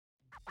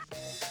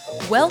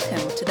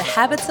Welcome to the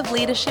Habits of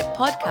Leadership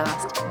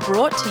podcast,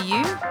 brought to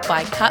you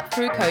by Cut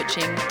Through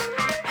Coaching,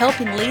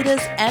 helping leaders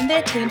and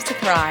their teams to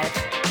thrive,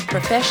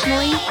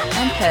 professionally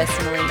and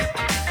personally.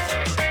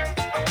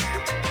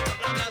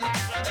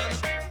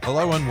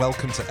 Hello and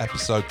welcome to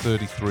episode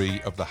 33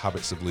 of the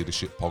Habits of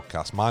Leadership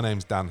podcast. My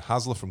name's Dan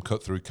Hasler from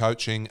Cut Through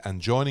Coaching, and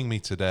joining me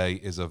today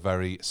is a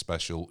very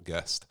special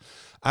guest.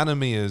 Anna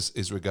Meares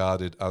is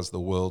regarded as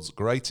the world's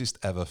greatest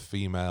ever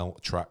female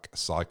track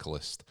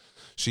cyclist.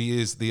 She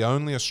is the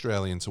only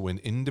Australian to win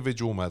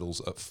individual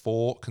medals at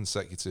 4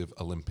 consecutive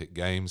Olympic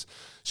Games.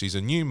 She's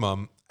a new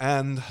mum,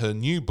 and her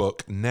new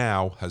book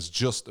now has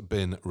just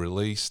been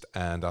released,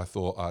 and I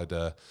thought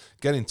I'd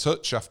get in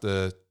touch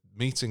after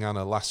meeting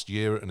Anna last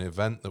year at an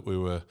event that we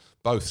were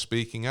both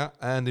speaking at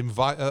and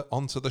invite her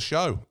onto the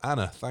show.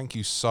 Anna, thank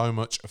you so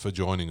much for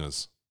joining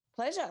us.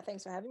 Pleasure.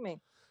 Thanks for having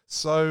me.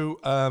 So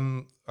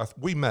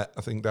we met,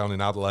 I think, down in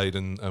Adelaide,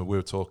 and we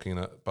were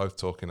both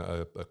talking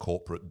at a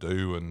corporate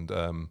do,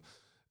 and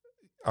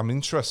I'm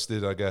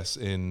interested, I guess,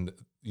 in,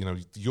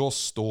 your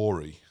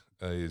story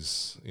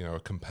is, a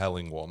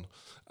compelling one,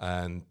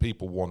 and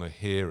people want to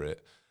hear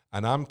it.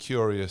 And I'm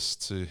curious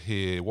to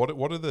hear what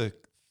are the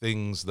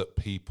things that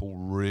people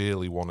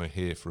really want to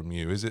hear from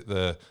you. Is it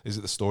the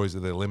stories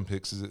of the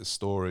Olympics? Is it the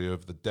story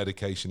of the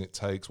dedication it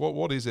takes?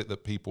 What is it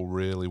that people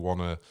really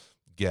want to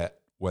get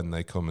when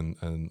they come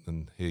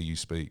and hear you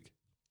speak?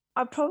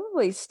 I'd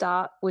probably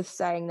start with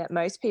saying that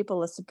most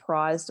people are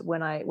surprised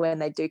when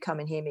they do come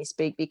and hear me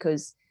speak,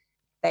 because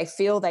they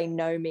feel they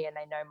know me and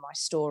they know my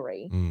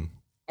story.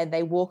 And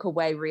they walk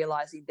away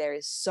realizing there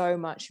is so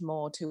much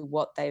more to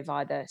what they've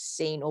either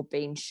seen or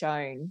been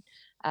shown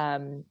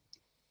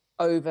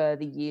over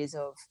the years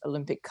of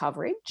Olympic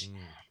coverage.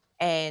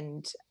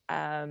 And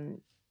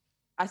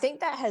I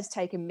think that has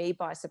taken me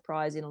by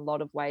surprise in a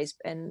lot of ways.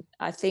 And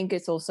I think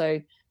it's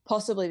also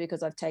possibly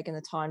because I've taken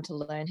the time to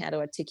learn how to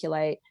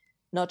articulate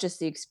not just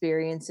the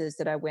experiences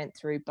that I went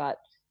through, but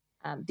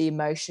the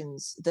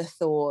emotions, the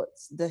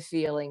thoughts, the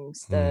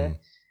feelings,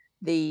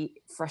 the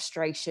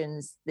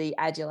frustrations, the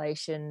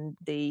adulation,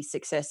 the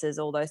successes,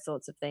 all those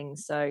sorts of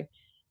things. So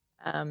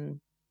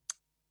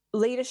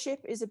leadership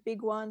is a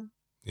big one.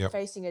 Yep.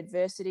 Facing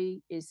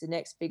adversity is the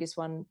next biggest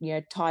one,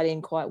 tied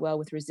in quite well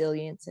with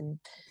resilience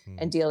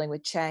and dealing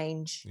with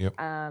change. Yep.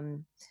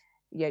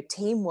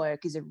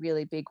 Teamwork is a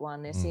really big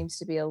one. There seems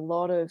to be a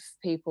lot of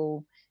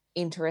people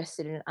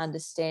interested in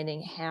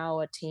understanding how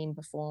a team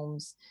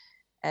performs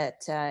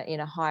in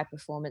a high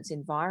performance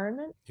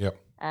environment. Yep.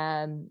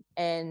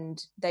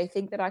 And they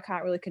think that I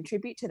can't really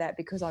contribute to that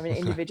because I'm an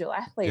individual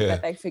athlete,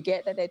 but they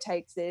forget that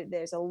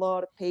there's a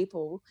lot of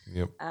people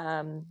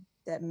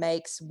that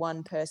makes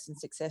one person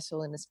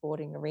successful in the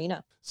sporting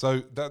arena.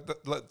 So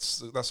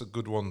that's a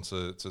good one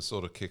to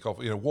sort of kick off.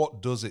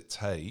 What does it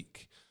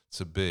take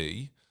to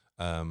be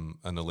an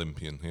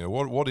Olympian?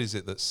 What is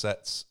it that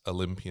sets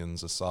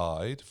Olympians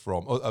aside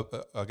from,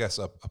 I guess,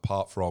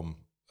 apart from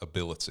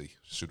ability,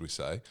 should we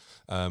say?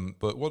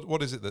 But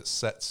what is it that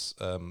sets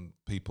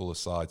people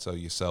aside? So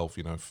yourself,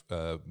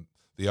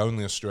 the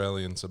only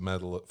Australian to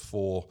medal at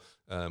 4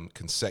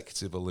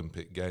 consecutive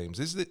Olympic Games.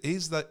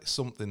 Is that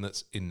something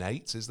that's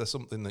innate? Is there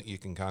something that you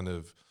can kind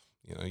of,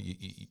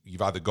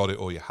 you've either got it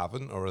or you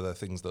haven't? Or are there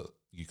things that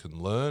you can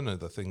learn? Are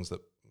there things that,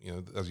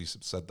 as you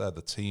said there,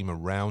 the team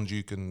around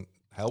you can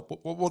help?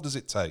 What does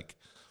it take?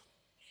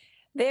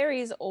 There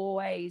is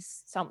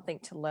always something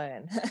to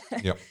learn.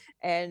 Yep.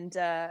 And,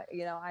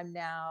 I'm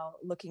now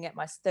looking at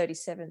my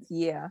 37th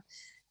year,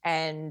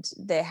 and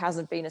there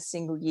hasn't been a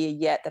single year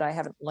yet that I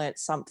haven't learnt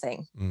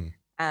something.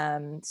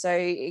 So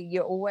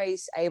you're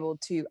always able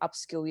to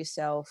upskill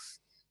yourself,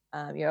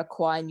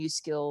 acquire new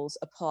skills,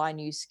 apply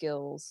new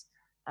skills,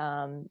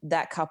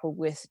 that coupled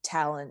with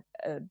talent,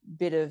 a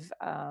bit of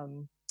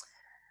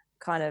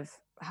kind of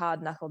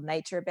hard-knuckled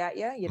nature about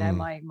you.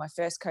 My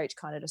first coach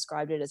kind of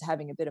described it as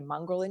having a bit of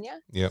mongrel in you.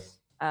 Yep.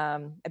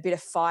 A bit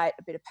of fight,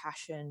 a bit of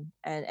passion,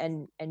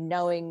 and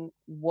knowing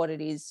what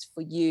it is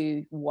for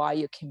you, why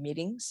you're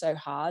committing so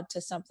hard to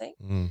something.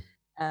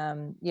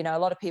 A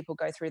lot of people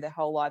go through their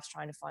whole lives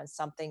trying to find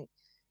something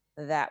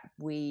that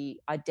we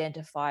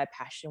identify a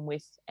passion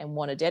with and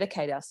want to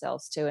dedicate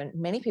ourselves to, and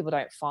many people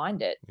don't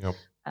find it. Yep.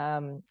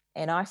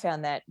 And I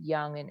found that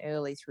young and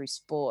early through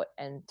sport,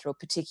 and through a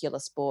particular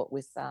sport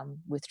with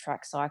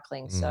track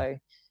cycling. So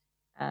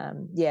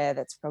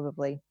that's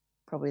probably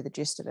the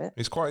gist of it.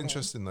 It's quite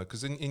interesting though,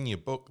 because in your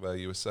book there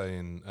you were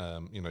saying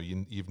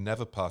you've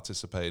never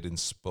participated in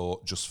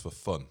sport just for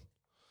fun.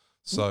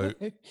 So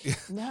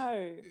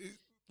no.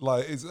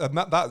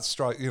 That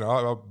strike.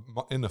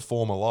 In a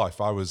former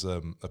life, I was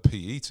a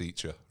PE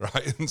teacher,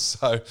 right? And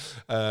so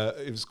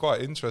it was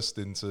quite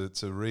interesting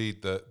to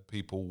read that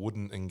people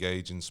wouldn't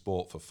engage in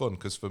sport for fun.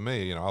 Because for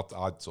me,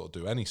 I'd sort of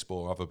do any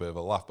sport, have a bit of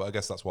a laugh. But I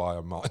guess that's why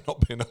I might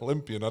not be an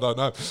Olympian. I don't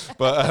know.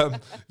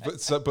 But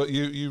but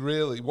you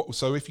really.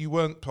 So if you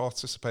weren't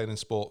participating in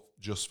sport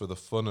just for the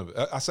fun of it,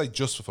 I say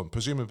just for fun.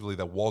 Presumably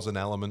there was an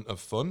element of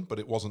fun, but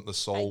it wasn't the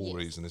sole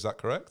reason. Is that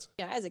correct?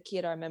 As a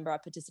kid, I remember I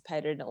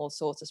participated in all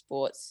sorts of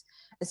sports,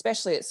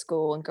 especially at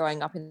school and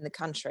growing up in the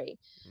country.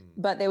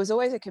 But there was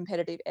always a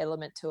competitive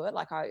element to it.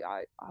 Like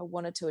I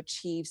wanted to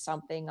achieve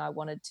something. I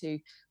wanted to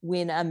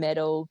win a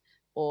medal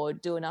or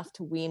do enough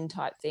to win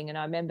type thing. And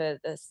I remember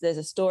there's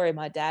a story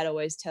my dad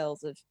always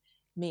tells of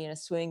me in a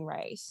swimming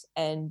race,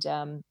 and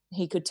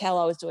he could tell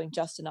I was doing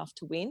just enough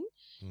to win.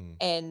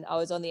 And I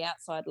was on the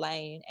outside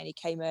lane, and he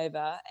came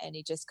over and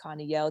he just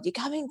kind of yelled, "You're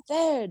coming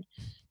third."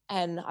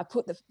 And I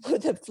put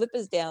the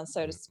flippers down,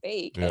 so to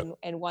speak,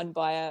 and won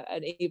by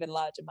an even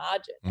larger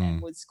margin,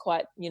 and was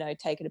quite,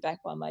 taken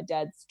aback by my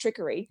dad's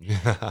trickery.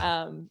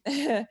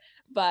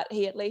 But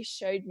he at least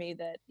showed me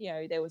that,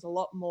 there was a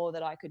lot more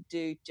that I could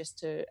do just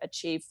to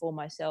achieve for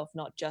myself,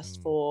 not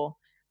just for,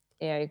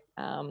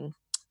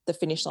 the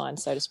finish line,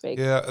 so to speak.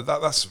 Yeah,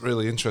 that's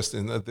really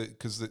interesting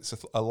because it's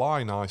a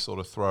line I sort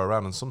of throw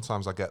around, and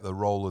sometimes I get the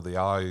roll of the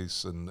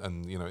eyes,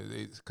 and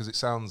because it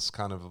sounds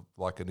kind of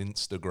like an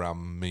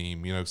Instagram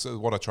meme, So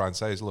what I try and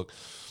say is, look,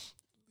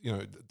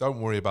 don't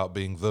worry about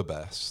being the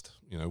best.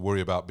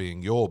 Worry about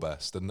being your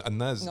best,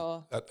 and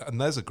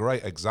there's a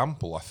great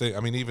example. I think. I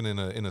mean, even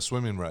in a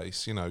swimming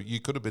race, you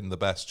could have been the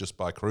best just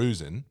by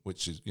cruising,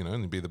 which is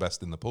only be the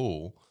best in the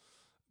pool,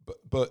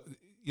 but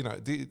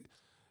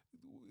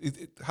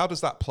how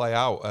does that play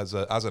out as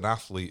an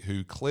athlete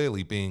who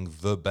clearly being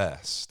the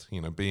best,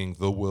 being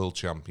the world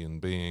champion,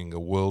 being a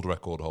world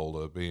record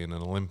holder, being an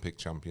Olympic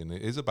champion,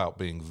 it is about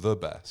being the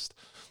best.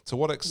 To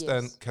what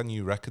extent can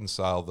you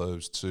reconcile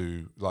those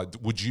two? Like,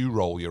 would you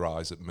roll your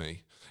eyes at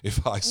me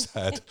if I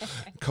said,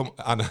 "Come,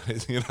 Anna,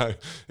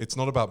 it's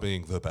not about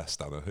being the best,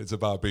 Anna. It's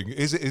about being."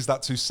 Is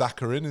that too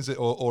saccharine? Is it,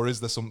 or is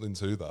there something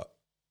to that?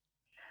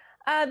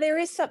 There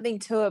is something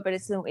to it, but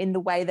it's in the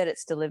way that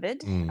it's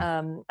delivered.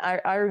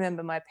 I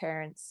remember my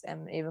parents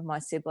and even my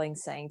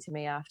siblings saying to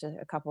me after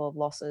a couple of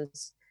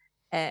losses,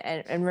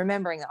 and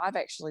remembering that I've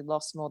actually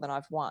lost more than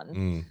I've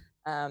won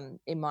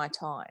in my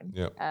time,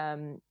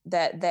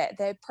 that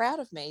they're proud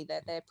of me,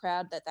 that they're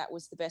proud that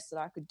was the best that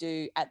I could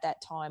do at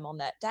that time on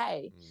that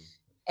day.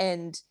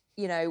 And,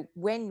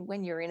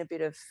 when you're in a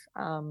bit of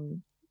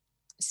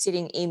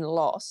sitting in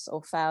loss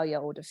or failure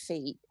or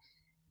defeat,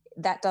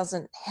 that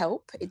doesn't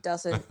help. It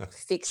doesn't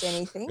fix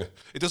anything.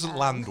 It doesn't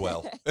land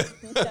well. No,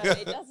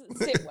 it doesn't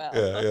sit well.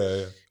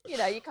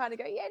 Yeah. You kind of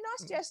go,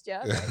 nice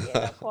gesture, but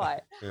not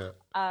quite.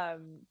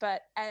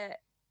 But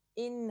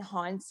in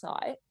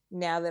hindsight,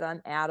 now that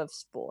I'm out of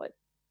sport,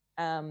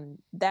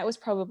 that was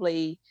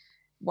probably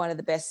one of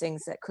the best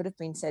things that could have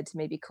been said to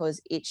me, because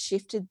it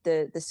shifted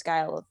the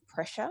scale of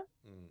pressure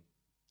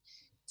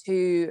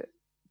to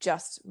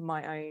just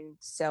my own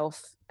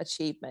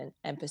self-achievement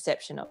and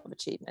perception of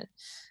achievement,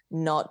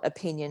 not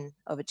opinion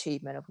of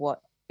achievement of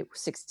what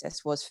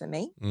success was for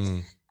me.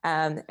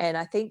 And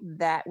I think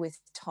that with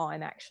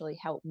time actually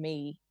helped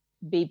me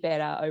be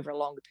better over a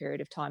longer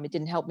period of time. It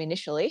didn't help me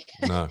initially,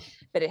 no,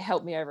 but it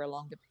helped me over a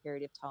longer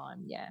period of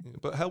time. Yeah.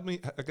 But help me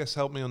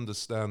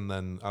understand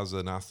then, as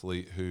an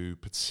athlete who,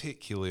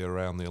 particularly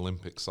around the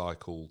Olympic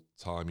cycle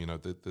time,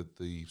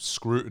 the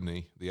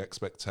scrutiny, the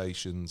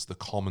expectations, the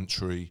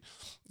commentary,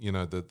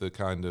 the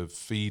kind of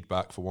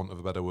feedback, for want of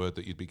a better word,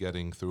 that you'd be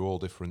getting through all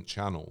different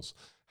channels.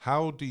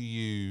 How do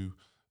you,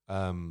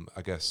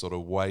 sort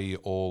of weigh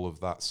all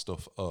of that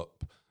stuff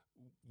up,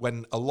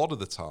 when a lot of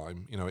the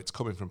time, it's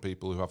coming from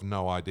people who have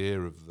no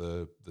idea of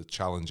the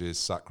challenges,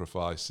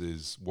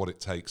 sacrifices, what it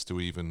takes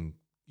to even,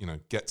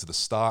 get to the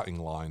starting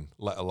line,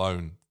 let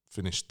alone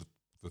finish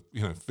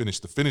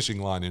the finishing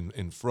line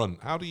in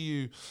front? How do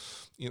you,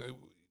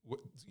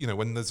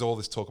 when there's all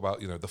this talk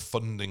about, the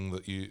funding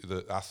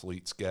that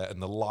athletes get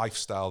and the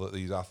lifestyle that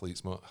these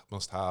athletes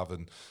must have,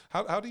 and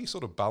how do you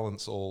sort of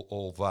balance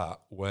all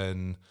that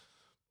when,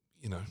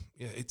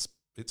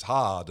 it's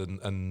hard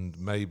and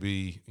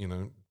maybe,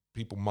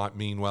 people might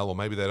mean well, or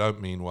maybe they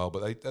don't mean well,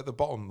 but at the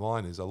bottom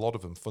line is a lot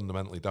of them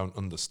fundamentally don't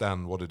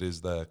understand what it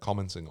is they're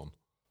commenting on.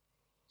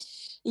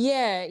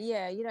 Yeah.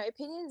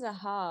 Opinions are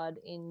hard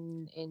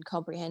in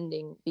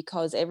comprehending,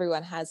 because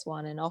everyone has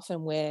one, and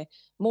often we're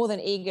more than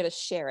eager to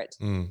share it,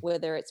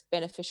 whether it's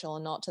beneficial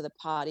or not to the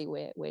party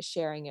we're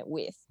sharing it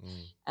with.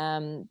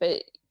 And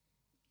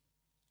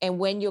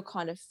when you're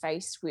kind of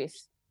faced with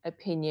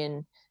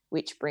opinion,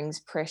 which brings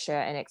pressure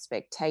and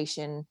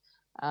expectation,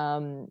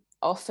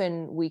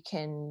 often we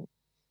can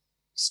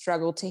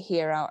struggle to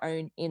hear our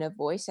own inner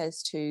voice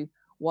as to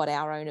what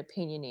our own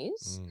opinion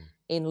is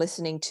in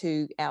listening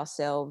to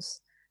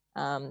ourselves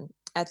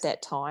at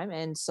that time.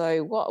 And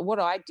so what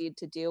I did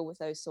to deal with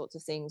those sorts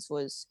of things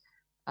was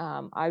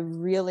I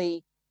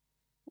really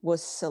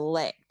was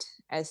select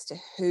as to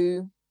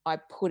who I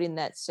put in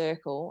that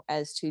circle,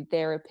 as to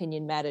their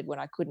opinion mattered when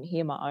I couldn't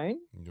hear my own.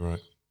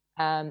 Right.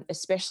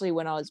 Especially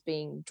when I was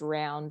being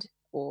drowned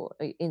or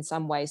in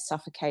some ways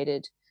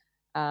suffocated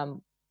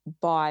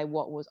by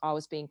what I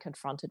was being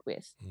confronted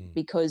with.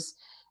 Because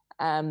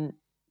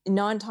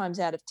 9 times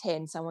out of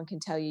 10, someone can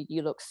tell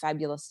you look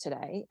fabulous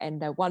today,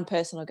 and one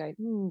person will go,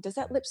 does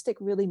that lipstick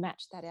really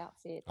match that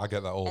outfit? I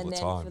get that all the time. And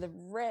then for the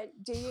red,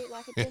 do you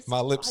like it? My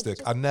lipstick,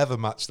 I never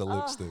match the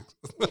lipstick.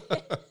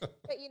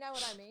 But know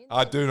what I mean?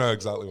 I do know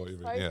exactly what you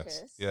mean. Yes.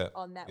 Focus Yeah.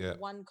 on that Yeah.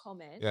 one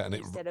comment Yeah, and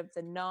instead of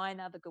the 9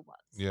 other good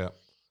ones. Yeah.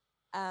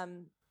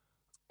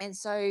 And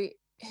so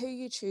who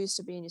you choose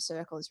to be in your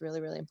circle is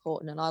really, really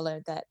important. And I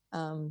learned that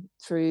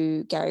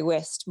through Gary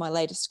West, my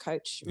latest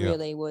coach,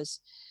 really was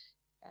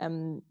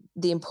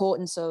the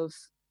importance of,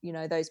 you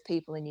know, those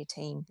people in your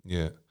team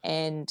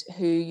and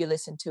who you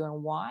listen to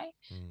and why.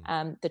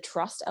 The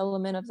trust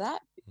element of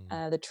that.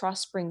 The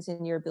trust brings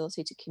in your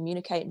ability to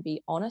communicate and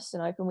be honest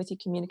and open with your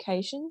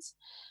communications,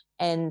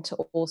 and to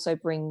also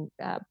bring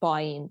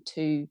buy-in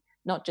to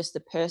not just the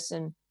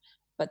person,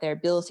 but their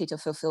ability to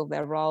fulfill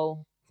their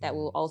role. That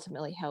will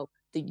ultimately help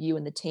you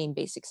and the team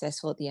be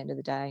successful at the end of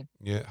the day.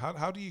 Yeah.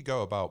 How do you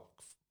go about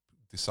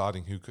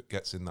deciding who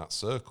gets in that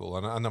circle?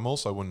 And I'm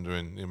also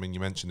wondering, I mean, you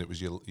mentioned it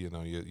was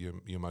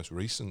your most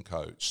recent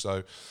coach.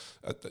 So,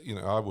 you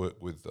know, I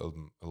work with a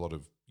lot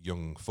of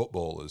young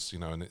footballers, you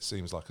know, and it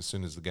seems like as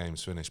soon as the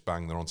game's finished,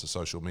 bang, they're onto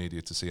social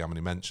media to see how many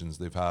mentions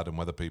they've had and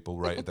whether people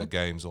rated their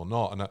games or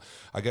not. And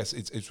I guess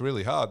it's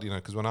really hard, you know,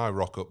 because when I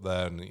rock up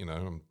there and, you know,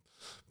 I'm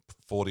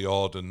 40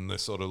 odd and they're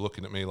sort of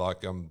looking at me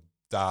like I'm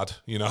dad,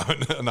 you know,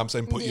 and I'm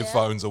saying, put your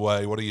phones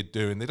away. What are you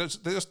doing? They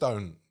just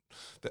don't.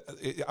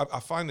 I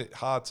find it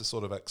hard to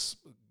sort of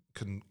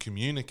can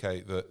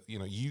communicate that, you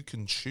know, you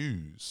can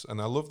choose.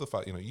 And I love the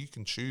fact, you know, you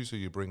can choose who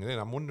you bring in.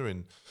 I'm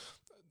wondering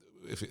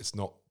if it's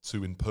not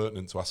too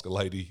impertinent to ask a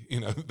lady, you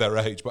know, their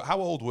age, but how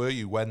old were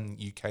you when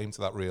you came to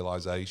that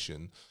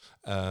realization?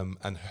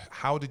 And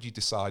how did you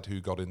decide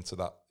who got into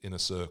that inner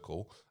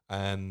circle?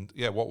 And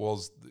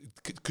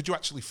could you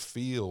actually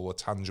feel a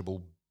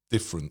tangible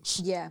difference?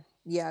 Yeah,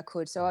 I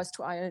could. So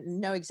I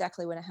know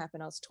exactly when it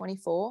happened. I was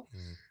 24.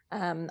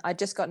 I'd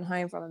just gotten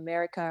home from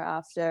America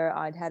after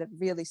I'd had a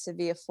really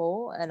severe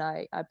fall and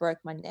I broke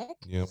my neck.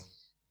 Yep.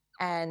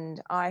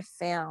 And I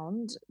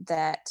found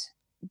that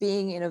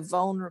being in a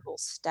vulnerable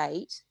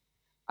state,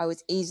 I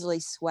was easily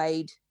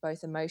swayed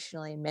both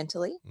emotionally and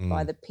mentally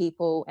by the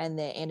people and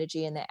their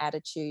energy and their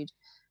attitude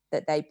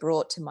that they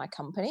brought to my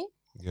company.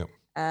 Yep.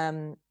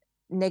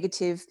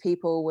 Negative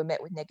people were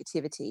met with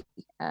negativity.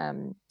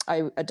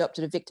 I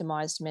adopted a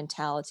victimized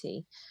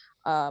mentality.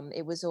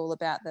 It was all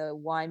about the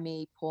why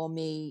me, poor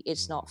me,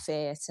 it's not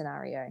fair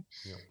scenario.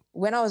 Yep.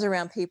 When I was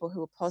around people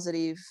who were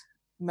positive,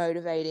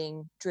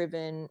 motivating,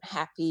 driven,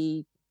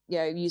 happy, you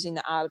know, using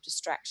the art of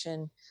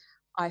distraction,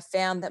 I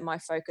found that my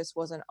focus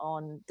wasn't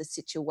on the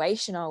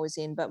situation I was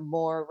in, but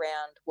more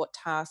around what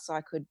tasks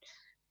I could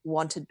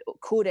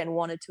and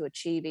wanted to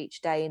achieve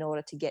each day in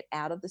order to get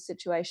out of the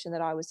situation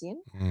that I was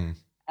in.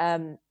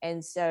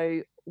 And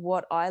so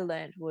what I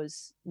learned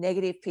was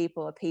negative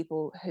people are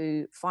people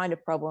who find a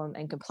problem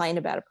and complain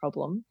about a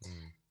problem,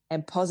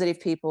 and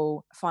positive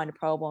people find a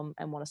problem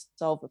and want to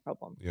solve the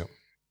problem. Yep.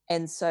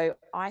 And so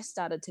I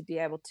started to be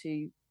able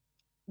to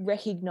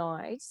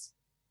recognize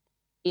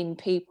in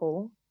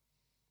people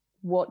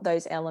what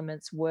those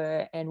elements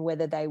were and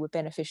whether they were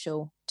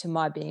beneficial to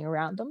my being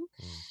around them.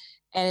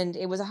 And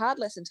it was a hard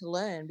lesson to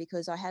learn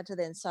because I had to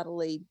then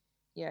subtly,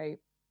 you know,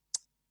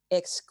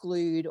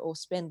 exclude or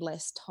spend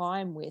less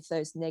time with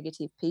those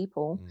negative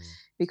people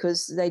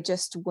because they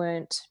just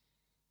weren't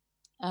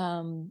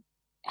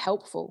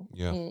helpful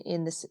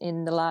in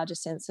the larger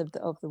sense of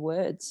the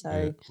word.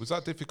 So was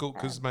that difficult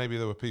because maybe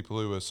there were people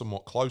who were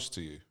somewhat close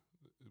to you?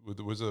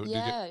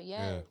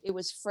 It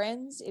was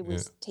friends, it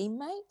was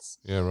teammates,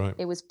 right,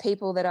 it was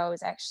people that I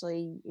was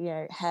actually, you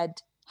know,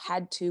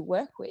 had to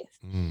work with.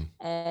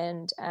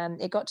 And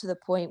it got to the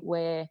point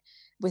where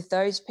with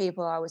those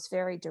people I was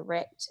very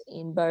direct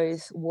in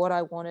both what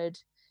I wanted,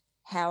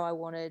 how I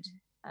wanted,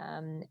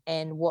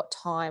 and what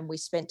time we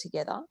spent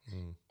together.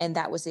 And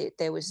that was it.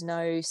 There was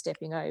no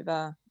stepping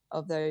over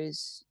of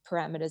those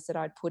parameters that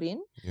I'd put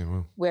in.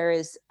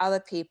 Whereas other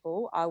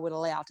people I would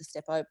allow to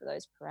step over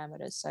those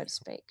parameters, so to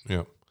speak.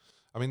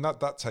 I mean,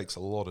 that takes a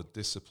lot of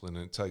discipline,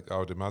 and I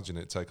would imagine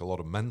it take a lot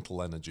of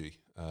mental energy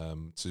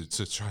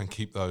to try and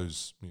keep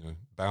those, you know,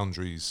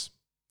 boundaries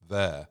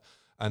there.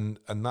 And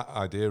that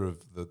idea of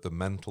the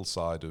mental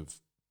side of,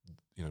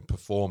 you know,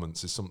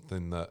 performance is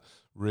something that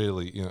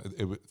really, you know,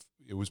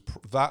 it was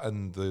that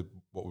and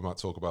what we might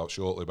talk about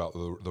shortly about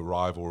the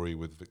rivalry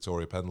with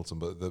Victoria Pendleton,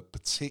 but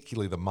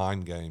particularly the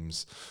mind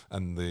games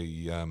and the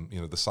you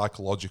know, the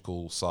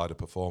psychological side of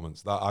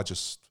performance. That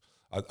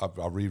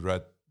I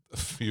reread a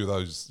few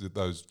of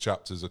those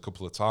chapters a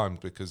couple of times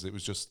because it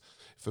was just,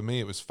 for me,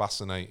 it was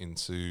fascinating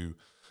to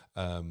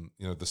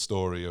you know, the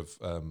story of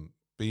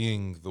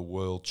being the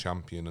world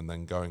champion and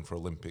then going for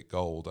Olympic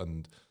gold,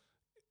 and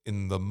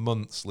in the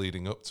months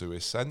leading up to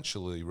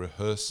essentially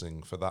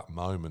rehearsing for that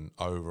moment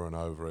over and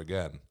over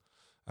again.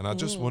 And I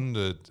just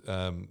wondered,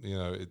 you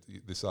know,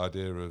 this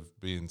idea of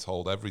being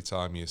told every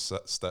time you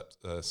sat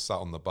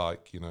on the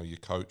bike, you know, your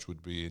coach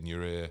would be in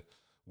your ear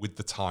with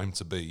the time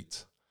to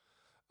beat.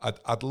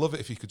 I'd love it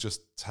if you could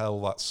just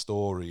tell that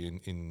story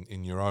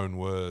in your own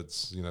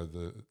words, you know,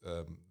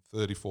 the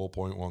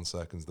 34.1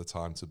 seconds, the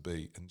time to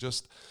beat, and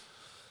just,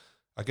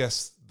 I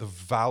guess, the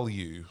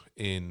value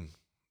in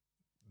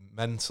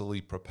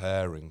mentally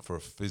preparing for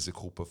a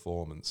physical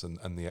performance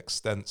and the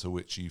extent to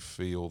which you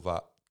feel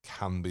that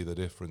can be the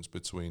difference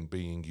between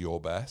being your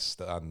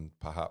best and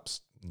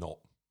perhaps not.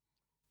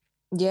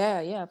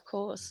 Yeah, of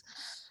course.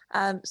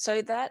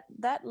 So that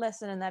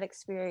lesson and that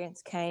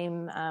experience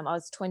came, I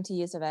was 20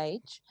 years of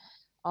age.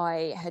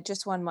 I had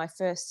just won my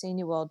first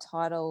senior world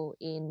title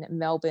in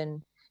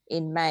Melbourne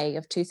in May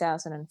of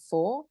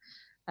 2004,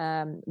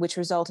 which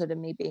resulted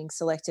in me being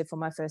selected for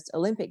my first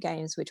Olympic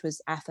Games, which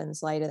was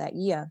Athens later that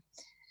year.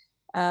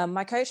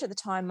 My coach at the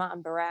time,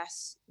 Martin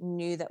Barras,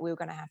 knew that we were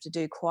going to have to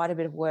do quite a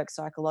bit of work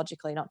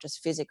psychologically, not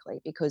just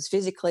physically, because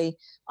physically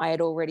I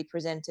had already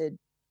presented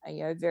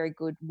very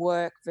good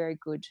work, very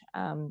good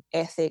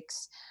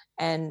ethics,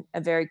 and a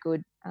very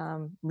good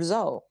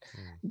result.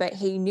 But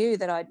he knew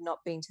that I'd not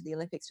been to the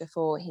Olympics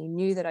before. He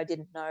knew that I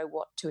didn't know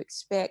what to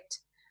expect.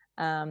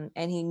 And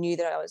he knew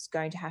that I was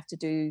going to have to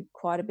do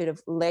quite a bit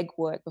of leg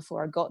work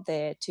before I got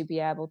there to be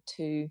able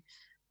to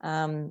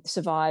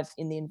survive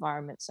in the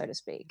environment, so to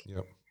speak.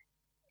 Yep.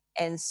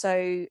 And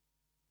so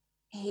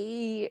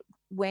he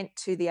went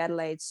to the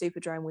Adelaide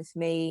Superdrome with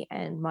me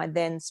and my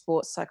then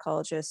sports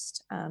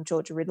psychologist,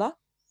 Georgia Ridler,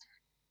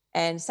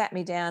 and sat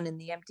me down in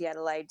the empty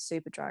Adelaide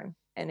Superdrome.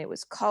 And it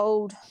was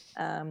cold.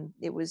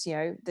 It was,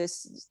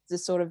 this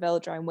sort of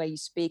velodrome where you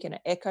speak and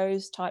it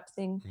echoes type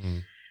thing.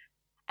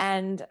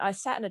 And I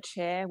sat in a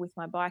chair with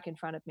my bike in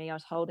front of me. I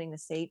was holding the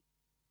seat.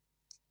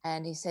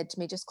 And he said to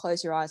me, just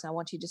close your eyes. And I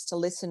want you just to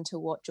listen to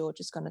what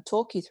Georgia's going to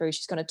talk you through.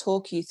 She's going to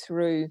talk you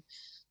through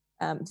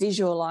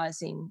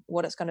visualizing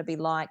what it's going to be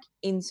like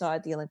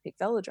inside the Olympic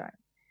velodrome.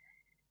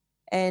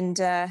 And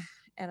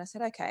I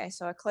said, okay.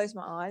 So I closed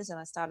my eyes and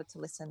I started to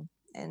listen.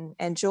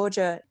 And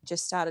Georgia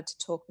just started to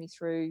talk me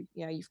through,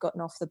 you've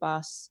gotten off the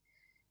bus,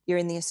 you're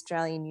in the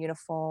Australian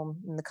uniform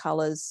and the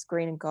colours,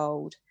 green and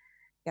gold.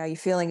 You're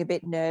feeling a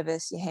bit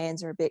nervous, your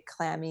hands are a bit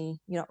clammy,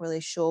 you're not really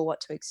sure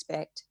what to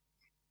expect.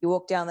 You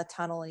walk down the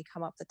tunnel and you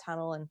come up the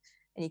tunnel and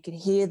you can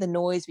hear the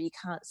noise, but you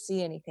can't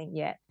see anything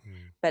yet.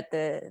 But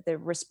the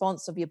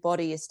response of your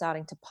body is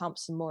starting to pump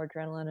some more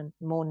adrenaline and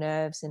more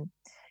nerves. And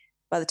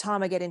by the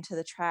time I get into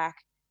the track,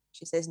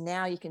 she says,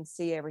 now you can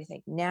see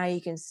everything. Now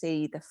you can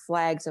see the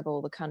flags of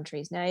all the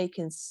countries. Now you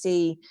can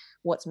see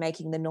what's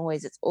making the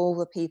noise. It's all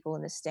the people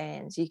in the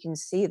stands. You can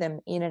see them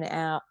in and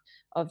out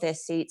of their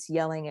seats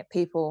yelling at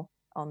people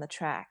on the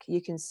track.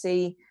 You can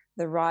see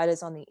the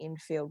riders on the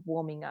infield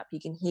warming up. You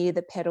can hear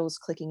the pedals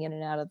clicking in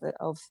and out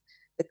of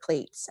the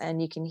cleats,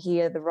 and you can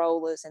hear the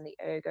rollers and the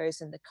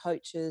ergos and the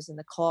coaches and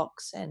the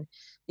clocks, and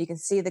you can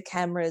see the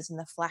cameras and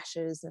the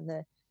flashes and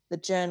the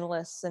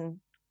journalists, and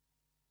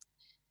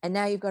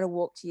now you've got to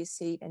walk to your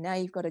seat, and now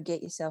you've got to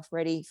get yourself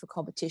ready for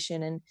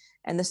competition.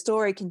 And the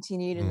story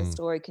continued and the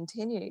story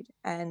continued.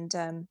 And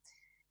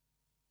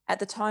at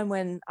the time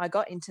when I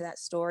got into that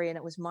story and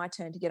it was my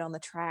turn to get on the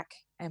track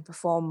and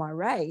perform my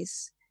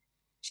race,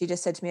 she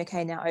just said to me,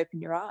 okay, now open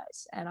your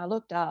eyes. And I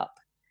looked up,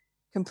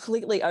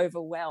 completely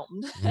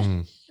overwhelmed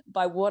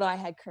by what I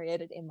had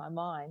created in my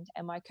mind.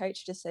 And my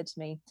coach just said to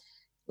me,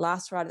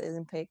 last ride at the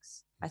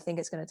Olympics, I think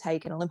it's going to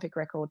take an Olympic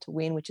record to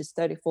win, which is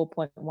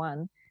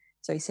 34.1.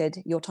 So he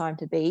said, your time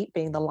to beat,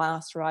 being the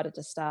last rider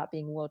to start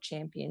being world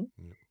champion,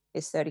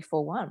 is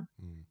 34.1.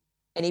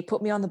 And he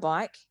put me on the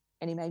bike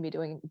and he made me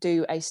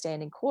do a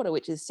standing quarter,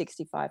 which is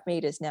 65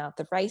 meters. Now,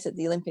 the race at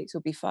the Olympics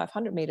will be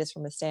 500 meters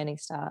from the standing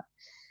start.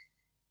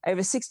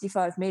 Over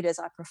 65 meters,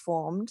 I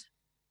performed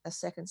a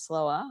second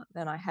slower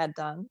than I had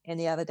done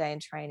any other day in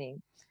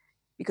training,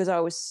 because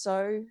I was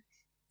so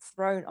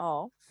thrown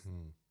off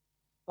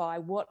by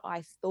what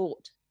I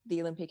thought the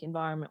Olympic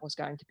environment was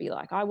going to be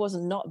like. I was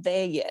not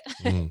there yet,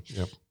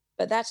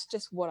 but that's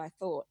just what I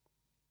thought.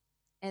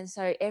 And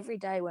so every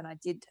day when I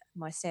did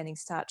my standing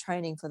start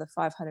training for the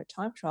 500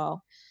 time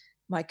trial,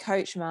 my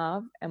coach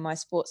Marv and my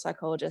sports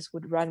psychologist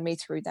would run me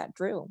through that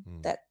drill.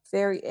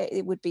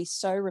 It would be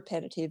so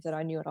repetitive that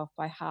I knew it off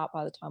by heart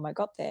by the time I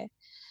got there.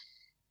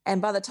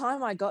 And by the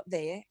time I got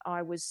there,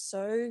 I was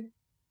so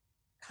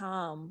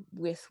calm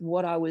with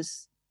what I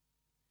was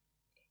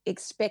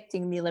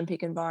expecting the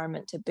Olympic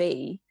environment to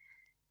be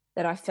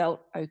that I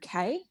felt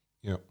okay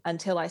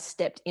until I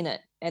stepped in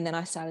it. And then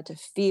I started to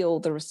feel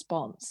the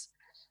response.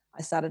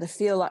 I started to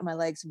feel like my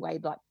legs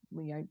weighed like,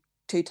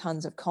 2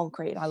 tons of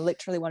concrete. I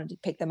literally wanted to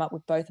pick them up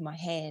with both of my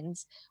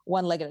hands,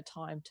 one leg at a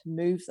time, to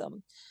move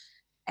them.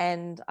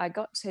 And I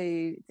got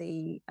to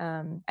the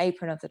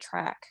apron of the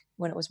track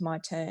when it was my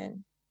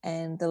turn.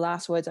 And the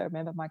last words I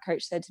remember my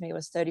coach said to me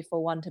was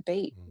 34.1 to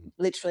beat.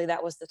 Literally,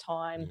 that was the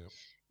time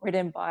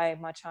written by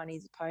my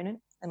Chinese opponent,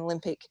 an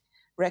Olympic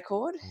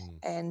record.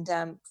 And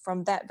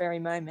from that very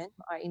moment,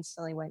 I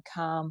instantly went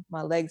calm.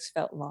 My legs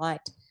felt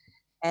light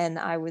and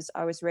I was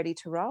ready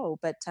to roll.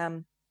 But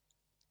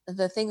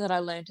the thing that I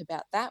learned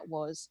about that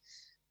was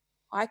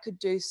I could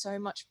do so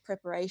much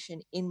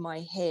preparation in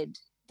my head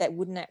that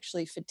wouldn't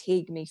actually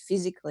fatigue me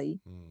physically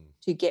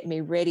to get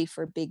me ready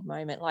for a big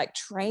moment. Like,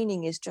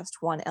 training is just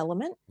one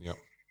element.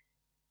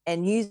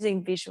 And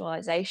using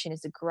visualization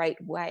is a great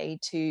way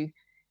to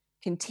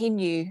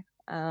continue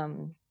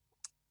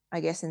I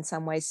guess in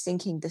some ways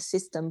syncing the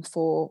system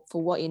for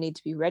what you need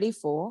to be ready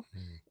for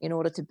in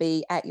order to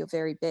be at your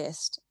very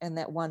best in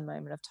that one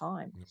moment of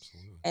time.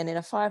 Absolutely. And in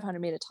a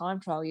 500-meter time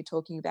trial, you're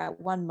talking about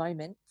one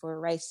moment for a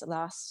race that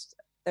lasts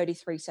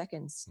 33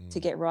 seconds to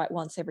get right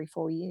once every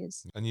 4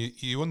 years. And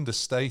you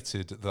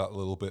understated that a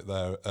little bit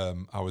there.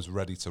 I was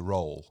ready to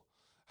roll.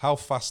 How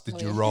fast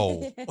did you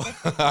roll?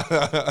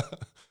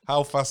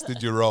 How fast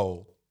did you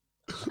roll?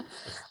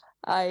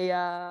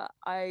 I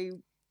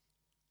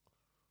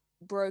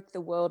broke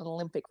the world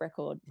Olympic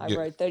record. I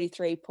rode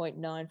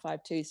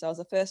 33.952. So I was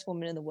the first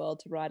woman in the world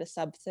to ride a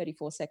sub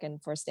 34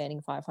 second for a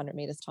standing 500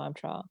 meters time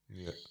trial.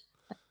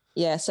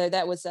 Yeah. So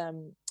that was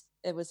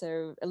it was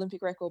a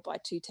Olympic record by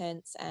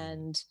 2/10,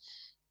 and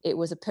it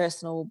was a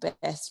personal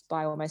best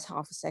by almost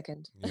half a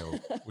second.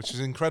 Which is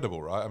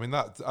incredible, right? I mean,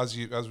 that as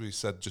we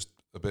said just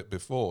a bit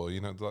before,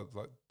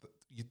 like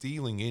you're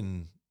dealing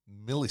in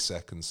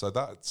milliseconds, so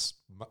that's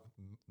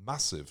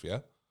massive, yeah.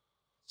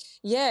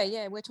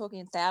 Yeah, we're talking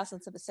in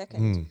thousands of a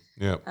second.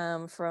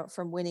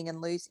 From winning and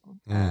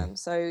losing.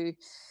 So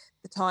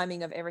the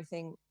timing of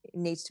everything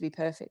needs to be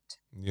perfect.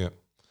 Yeah.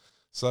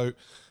 So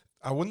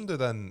I wonder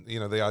then,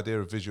 the idea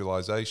of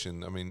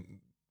visualization. I mean,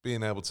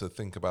 being able to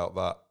think about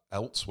that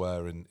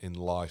elsewhere in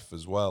life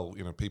as well.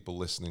 People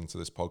listening to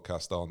this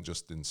podcast aren't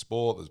just in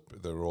sport.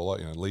 They're all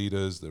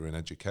leaders. They're in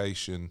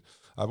education.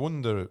 I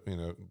wonder,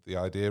 the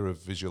idea of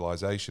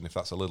visualization, if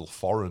that's a little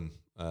foreign,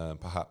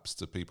 perhaps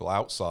to people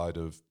outside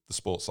of the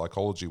sports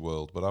psychology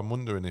world. But I'm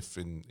wondering if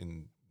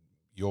in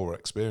your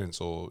experience,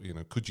 or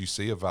could you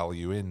see a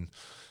value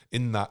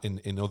in that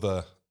in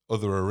other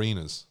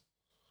arenas?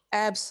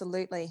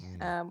 Absolutely.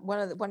 One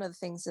of the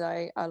things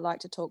that I like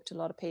to talk to a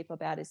lot of people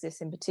about is this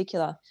in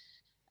particular.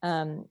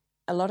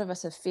 A lot of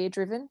us are fear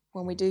driven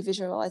when we do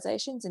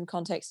visualizations in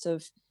context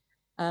of,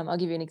 I'll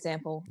give you an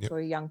example for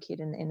a young kid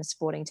in a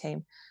sporting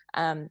team.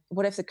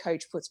 What if the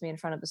coach puts me in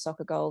front of the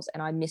soccer goals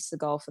and I miss the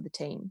goal for the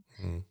team?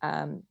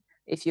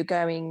 If you're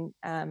going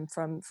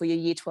for your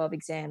year 12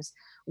 exams,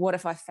 what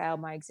if I fail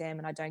my exam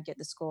and I don't get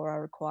the score I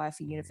require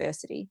for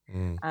university?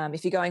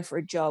 If you're going for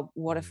a job,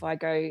 what if I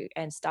go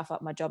and stuff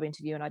up my job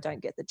interview and I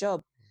don't get the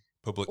job?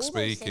 Public all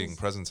speaking,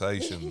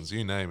 presentations,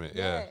 you name it.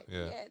 Yeah.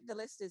 The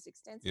list is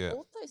extensive.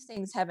 All those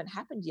things haven't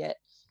happened yet.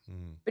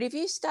 But if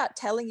you start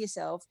telling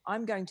yourself,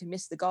 I'm going to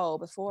miss the goal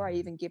before I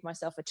even give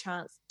myself a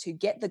chance to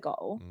get the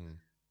goal,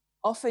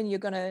 often you're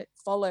going to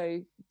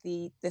follow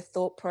the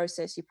thought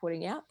process you're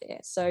putting out there.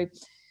 So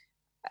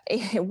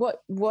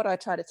what I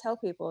try to tell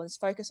people is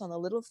focus on the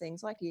little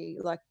things like we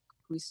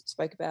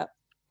spoke about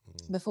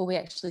before we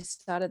actually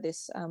started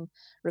this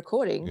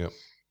recording.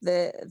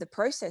 The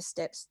process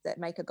steps that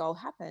make a goal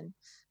happen.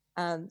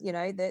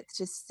 That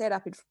just set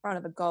up in front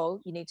of a goal,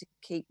 you need to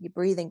keep your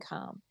breathing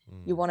calm.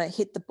 You want to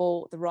hit the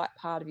ball at the right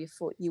part of your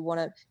foot. You want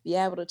to be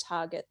able to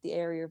target the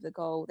area of the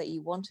goal that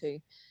you want to.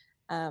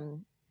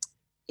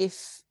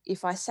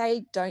 If I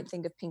say don't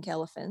think of pink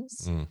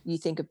elephants, you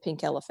think of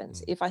pink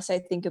elephants. If I say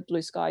think of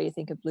blue sky, you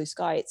think of blue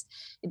sky.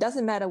 It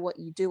doesn't matter what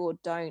you do or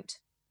don't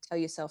tell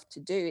yourself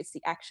to do. It's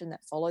the action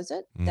that follows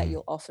it that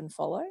you'll often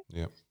follow.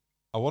 Yeah.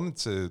 I wanted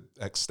to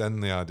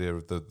extend the idea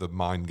of the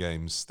mind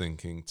games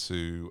thinking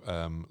to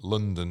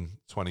London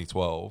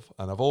 2012,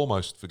 and I've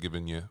almost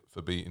forgiven you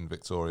for beating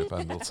Victoria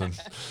Pendleton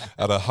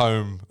at a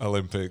home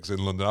Olympics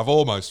in London. I've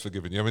almost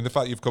forgiven you. I mean, the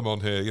fact you've come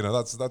on here,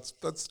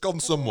 that's gone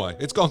some way.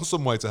 It's gone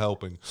some way to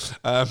helping.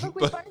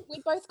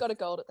 We both got a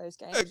gold at those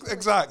games.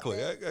 Exactly.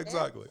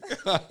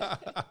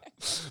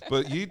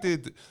 But you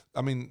did.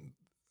 I mean,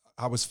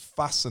 I was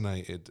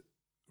fascinated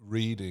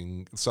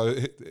reading. So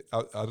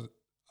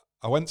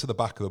I went to the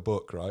back of the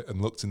book, right,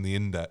 and looked in the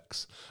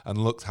index and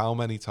looked how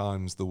many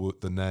times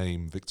the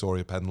name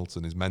Victoria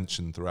Pendleton is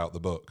mentioned throughout the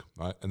book,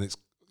 right? And it's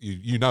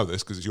you know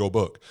this because it's your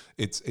book.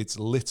 It's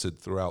littered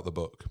throughout the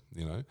book,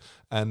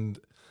 and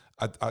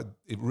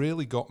it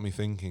really got me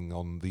thinking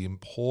on the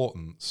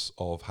importance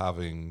of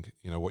having,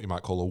 what you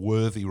might call a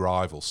worthy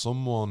rival,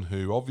 someone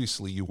who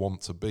obviously you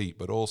want to beat,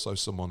 but also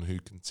someone who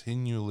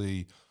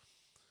continually,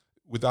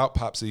 without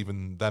perhaps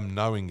even them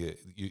knowing it,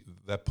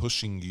 they're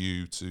pushing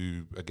you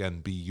to, again,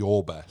 be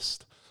your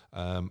best.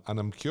 And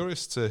I'm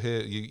curious to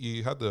hear,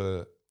 you had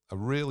a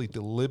really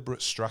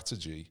deliberate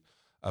strategy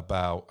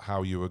about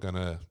how you were going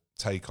to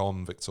take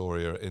on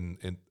Victoria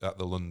at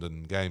the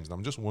London Games. And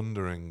I'm just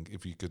wondering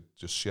if you could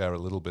just share a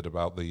little bit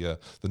about the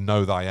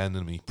Know Thy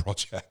Enemy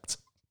project.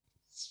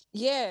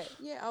 Yeah,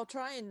 I'll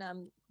try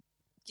and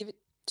give it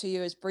to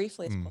you as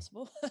briefly as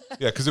possible.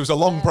 Yeah, because it was a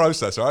long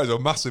process, right? It was a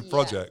massive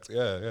project.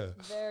 Yeah.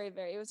 Very,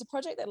 very. It was a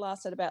project that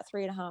lasted about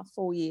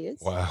 3.5-4 years.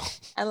 Wow.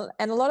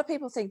 And a lot of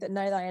people think that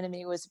Know Thy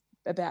Enemy was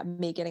about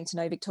me getting to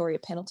know Victoria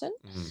Pendleton,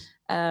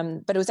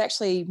 but it was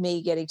actually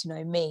me getting to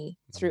know me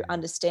through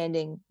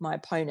understanding my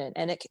opponent,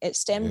 and it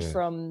stemmed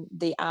from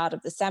the art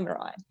of the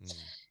samurai.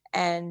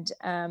 And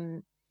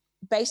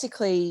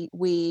basically,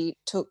 we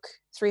took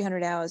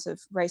 300 hours of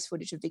race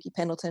footage of Vicky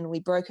Pendleton. We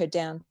broke her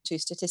down to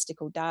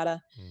statistical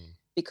data.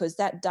 Because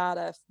that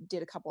data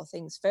did a couple of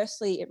things.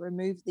 Firstly, it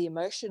removed the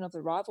emotion of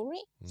the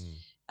rivalry.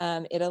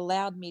 it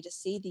allowed me to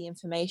see the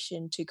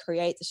information to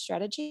create the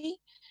strategy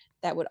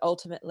that would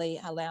ultimately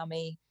allow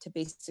me to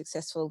be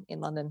successful in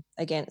London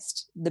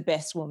against the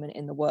best woman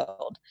in the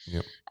world.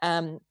 Yep.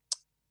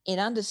 In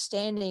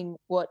understanding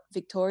what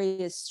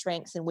Victoria's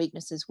strengths and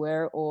weaknesses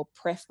were, or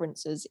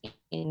preferences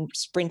in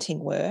sprinting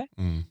were,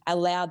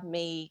 allowed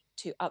me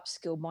to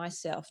upskill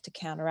myself to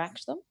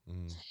counteract them.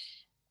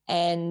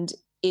 And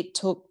it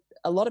took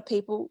a lot of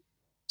people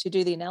to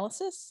do the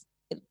analysis.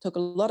 It took a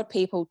lot of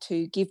people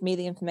to give me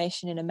the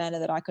information in a manner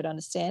that I could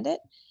understand it,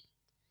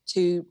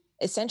 to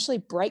essentially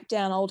break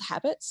down old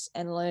habits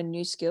and learn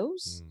new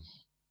skills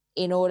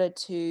in order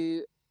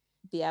to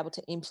be able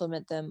to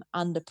implement them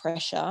under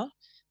pressure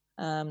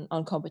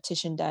on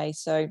competition day.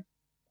 So,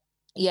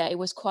 yeah, it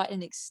was quite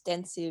an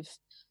extensive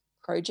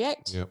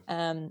project. Yep.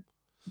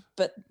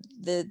 But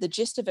the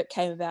gist of it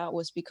came about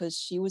was because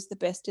she was the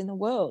best in the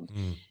world.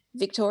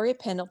 Victoria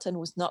Pendleton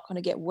was not going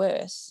to get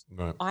worse.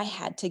 Right. I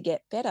had to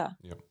get better.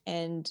 Yep.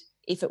 And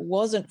if it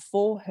wasn't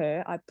for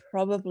her, I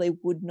probably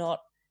would not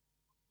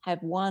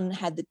have, one,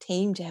 had the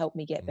team to help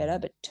me get better,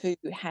 but two,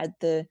 had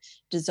the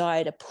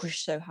desire to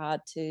push so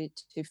hard to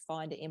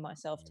find it in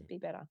myself to be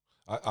better.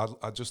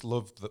 I just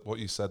loved what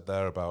you said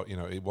there about, you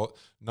know,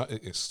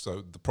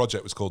 so the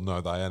project was called Know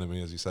Thy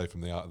Enemy, as you say,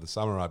 from the Art of the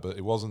Samurai, but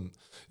it wasn't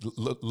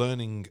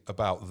learning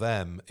about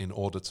them in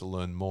order to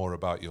learn more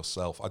about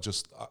yourself.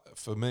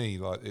 For me,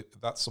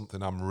 that's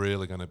something I'm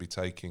really going to be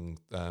taking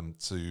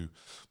to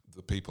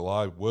the people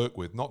I work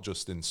with, not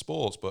just in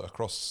sports, but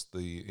across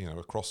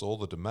all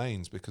the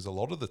domains, because a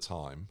lot of the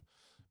time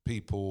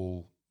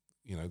people,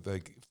 you know,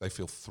 they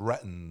feel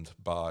threatened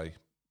by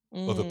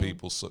other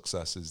people's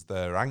successes.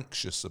 They're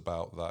anxious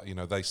about that. You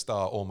know, they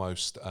start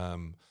almost,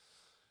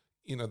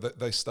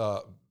 they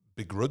start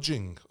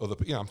begrudging other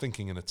people. You know, I'm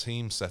thinking in a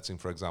team setting,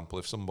 for example,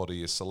 if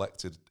somebody is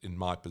selected in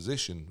my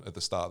position at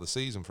the start of the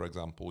season, for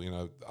example, you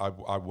know,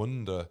 I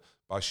wonder,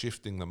 by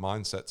shifting the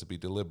mindset to be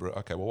deliberate,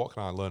 okay, well, what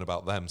can I learn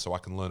about them so I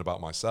can learn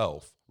about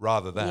myself,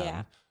 rather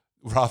than,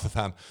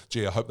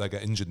 gee, I hope they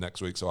get injured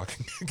next week so I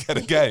can get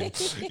a game,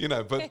 you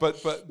know.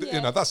 But you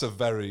know, that's a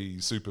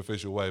very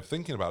superficial way of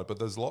thinking about it. But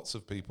there's lots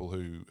of people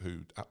who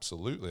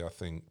absolutely, I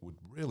think, would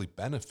really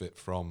benefit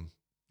from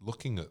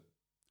looking at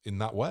in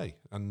that way.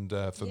 And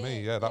for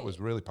me, that was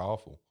really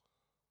powerful.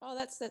 Oh,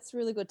 that's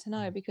really good to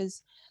know,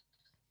 because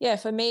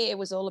for me, it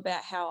was all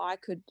about how I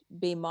could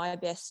be my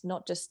best,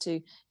 not just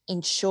to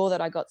ensure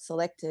that I got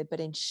selected, but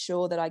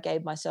ensure that I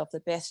gave myself the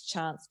best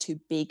chance to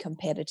be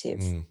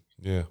competitive.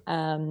 Yeah.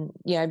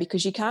 You know,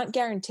 because you can't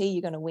guarantee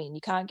you're going to win.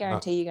 You can't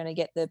guarantee you're going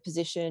to get the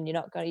position.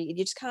 You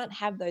just can't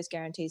have those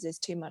guarantees. There's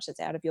too much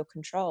that's out of your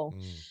control.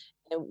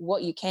 And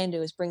what you can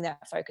do is bring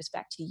that focus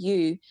back to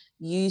you,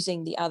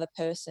 using the other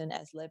person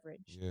as leverage.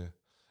 Yeah.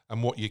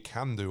 And what you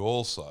can do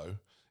also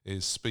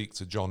is speak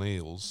to John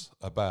Eales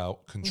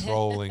about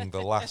controlling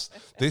the last.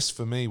 This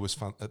for me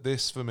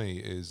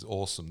is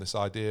awesome. This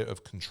idea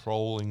of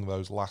controlling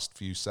those last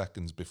few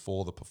seconds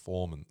before the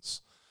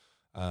performance.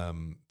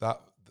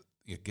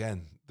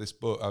 Again, this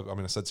book,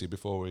 I said to you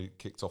before we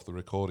kicked off the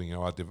recording, you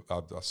know,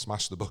 I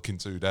smashed the book in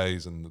 2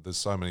 days, and there's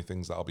so many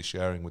things that I'll be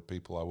sharing with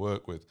people I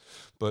work with.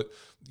 But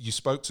you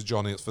spoke to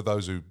John Eales. For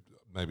those who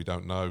maybe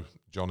don't know,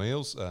 John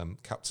Eales,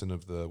 captain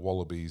of the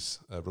Wallabies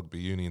rugby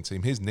union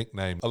team. His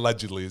nickname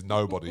allegedly is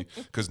Nobody,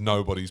 because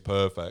nobody's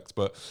perfect.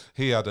 But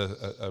he had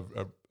a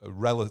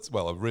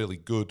really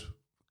good,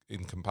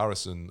 in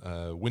comparison,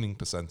 winning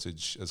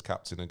percentage as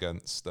captain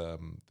against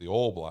the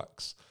All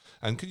Blacks.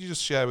 And could you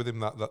just share with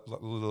him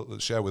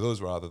share with us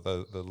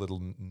the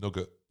little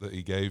nugget that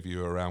he gave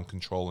you around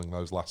controlling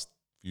those last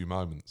few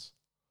moments?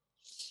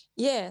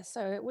 Yeah,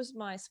 so it was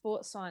my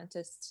sports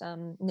scientist,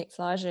 Nick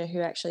Fleischer,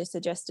 who actually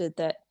suggested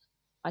that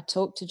I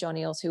talk to John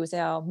Eales, who was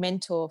our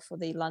mentor for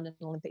the London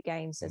Olympic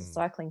Games as a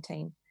cycling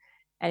team.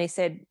 And he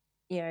said,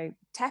 you know,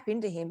 tap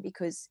into him,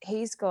 because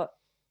he's got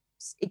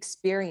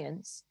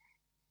experience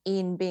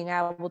in being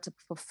able to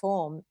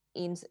perform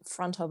in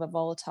front of a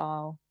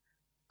volatile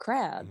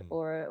crowd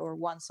or a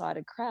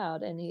one-sided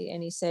crowd. And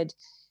he said,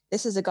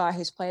 this is a guy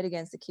who's played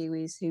against the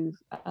Kiwis who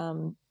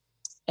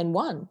and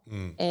won.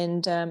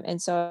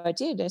 And so I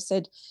did.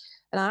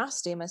 I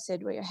asked him, I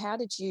said, well, how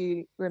did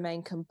you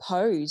remain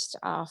composed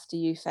after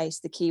you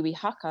faced the Kiwi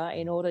haka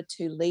in order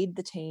to lead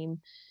the team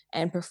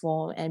and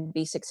perform and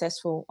be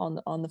successful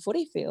on the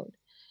footy field?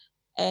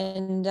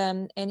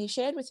 And he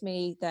shared with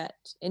me that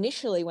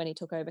initially when he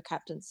took over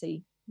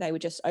captaincy, they were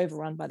just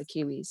overrun by the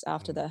Kiwis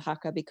after the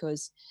haka,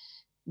 because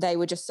they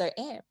were just so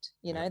amped.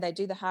 You know, they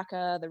do the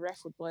haka, the ref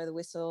would blow the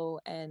whistle,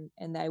 and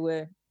they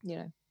were, you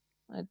know,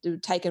 it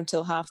would take them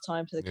till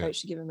halftime for the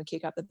coach to give them a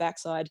kick up the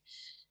backside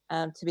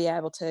to be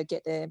able to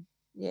get their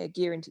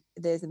gear into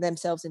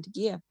themselves into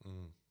gear.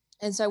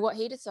 And so what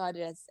he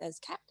decided as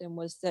captain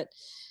was that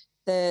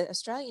the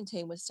Australian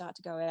team would start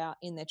to go out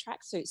in their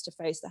tracksuits to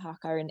face the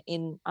haka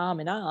in arm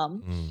in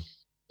arm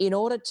in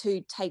order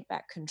to take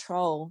back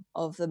control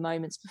of the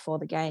moments before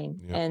the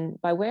game. And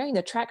by wearing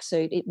the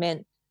tracksuit, it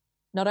meant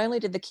not only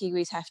did the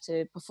Kiwis have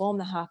to perform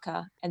the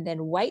haka and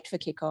then wait for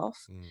kickoff,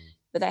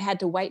 but they had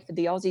to wait for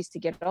the Aussies to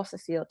get off the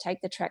field,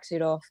 take the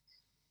tracksuit off,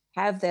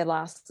 have their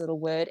last little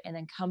word, and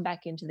then come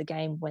back into the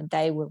game when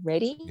they were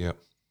ready. Yeah.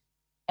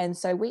 And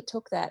so we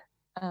took that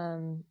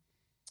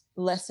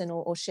lesson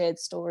or shared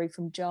story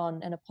from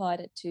John and applied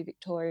it to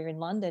Victoria in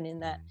London, in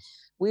that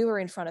we were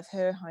in front of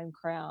her home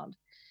crowd,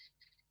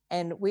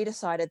 and we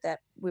decided that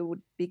we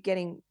would be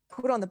getting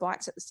put on the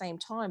bikes at the same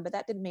time, but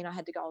that didn't mean I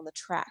had to go on the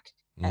track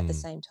at the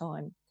same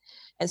time.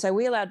 And so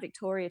we allowed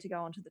Victoria to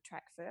go onto the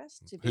track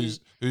first. To whose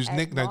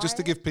nickname, just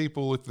to give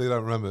people, if they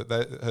don't remember,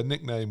 her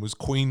nickname was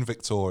Queen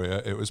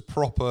Victoria. It was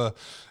proper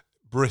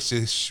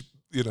British,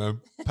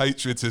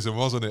 patriotism,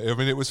 wasn't it? I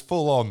mean, it was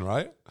full on,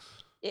 right?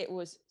 It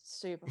was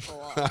super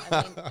full on.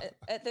 I mean,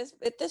 at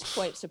this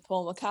point, Sir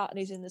Paul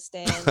McCartney's in the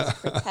stands,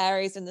 Prince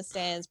Harry's in the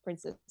stands,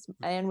 Princess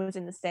Anne was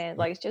in the stands.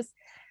 Like, it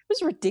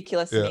was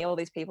ridiculous to me. All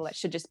these people that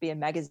should just be in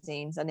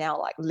magazines are now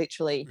like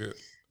literally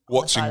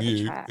watching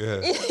you,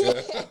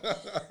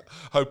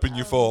 hoping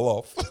you fall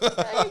off.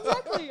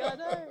 Exactly, I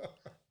know.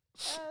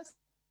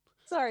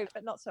 Sorry,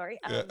 but not sorry.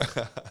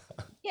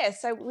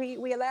 So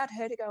we allowed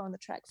her to go on the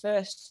track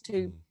first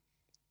to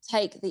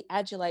take the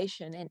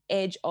adulation and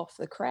edge off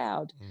the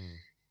crowd.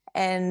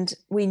 And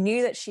we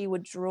knew that she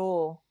would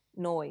draw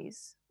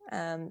noise.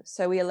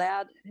 So we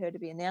allowed her to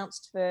be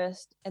announced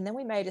first, and then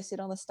we made her sit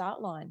on the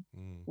start line,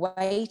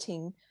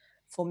 waiting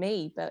for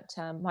me. But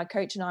my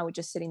coach and I were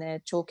just sitting there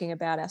talking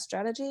about our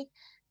strategy,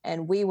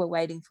 and we were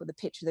waiting for the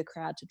pitch of the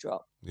crowd to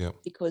drop.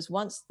 Because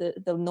once the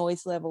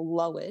noise level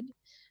lowered,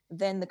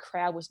 then the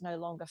crowd was no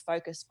longer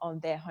focused on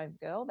their home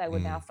girl. They were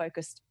now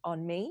focused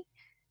on me.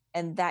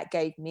 And that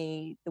gave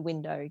me the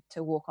window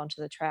to walk onto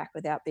the track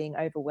without being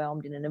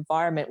overwhelmed in an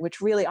environment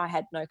which really I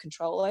had no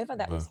control over.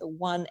 That was the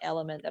one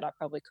element that I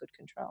probably could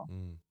control.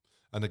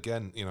 And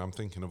again, I'm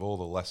thinking of all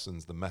the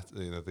lessons,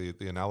 the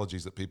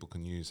analogies that people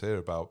can use here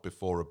about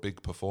before a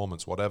big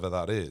performance, whatever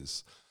that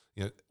is.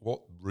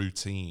 What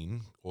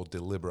routine or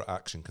deliberate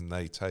action can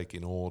they take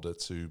in order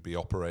to be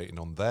operating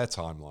on their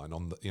timeline?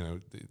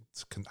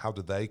 How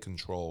do they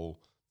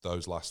control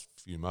those last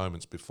few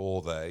moments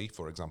before they,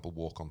 for example,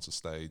 walk onto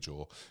stage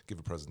or give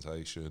a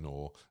presentation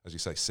or, as you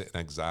say, sit an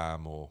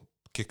exam or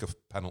kick a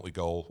penalty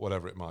goal,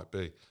 whatever it might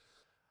be.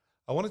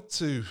 I wanted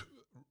to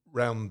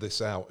round this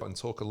out and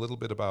talk a little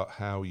bit about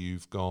how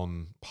you've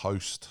gone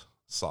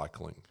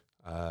post-cycling.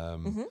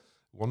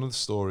 One of the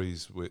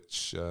stories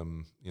which,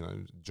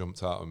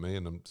 jumped out at me,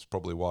 and it's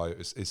probably why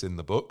it's in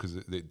the book, because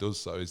it does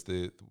so, is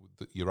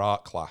your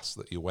art class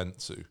that you went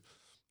to.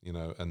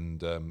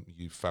 And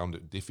you found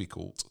it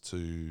difficult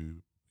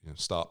to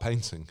start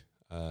painting.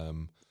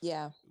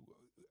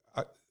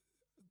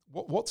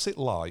 What's it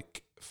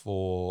like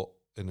for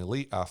an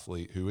elite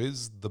athlete who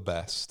is the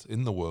best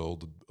in the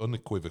world,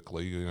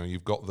 unequivocally?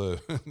 You've got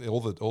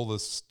all the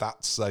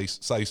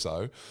stats say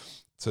so,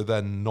 to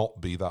then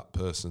not be that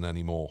person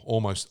anymore,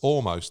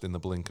 almost in the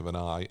blink of an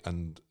eye.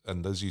 And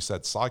as you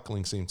said,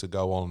 cycling seemed to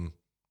go on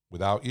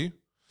without you.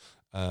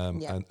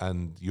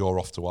 And you're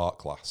off to art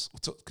class.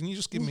 Can you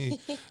just give me?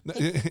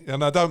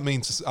 And I don't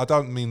mean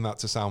that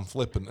to sound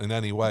flippant in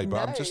any way,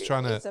 but I'm just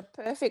trying to. It's a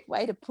perfect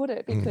way to put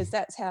it, because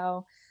that's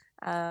how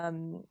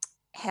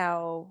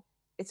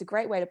it's a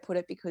great way to put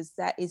it, because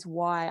that is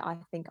why I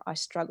think I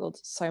struggled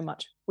so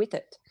much with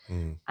it.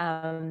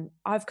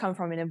 I've come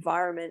from an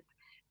environment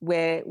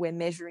where we're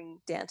measuring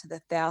down to the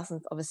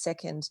thousandth of a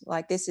second.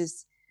 Like, this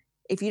is.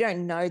 If you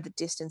don't know the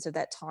distance of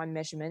that time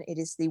measurement, it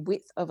is the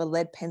width of a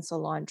lead pencil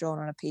line drawn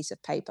on a piece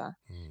of paper.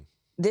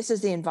 This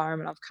is the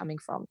environment I'm coming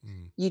from.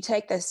 You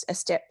take this a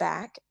step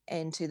back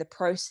into the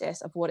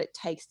process of what it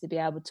takes to be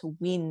able to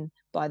win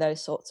by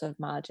those sorts of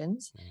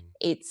margins.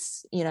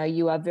 It's,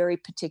 you are very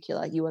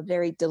particular, you are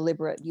very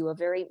deliberate, you are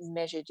very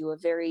measured, you are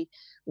very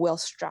well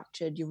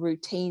structured. Your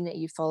routine that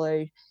you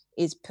follow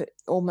is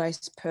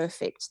almost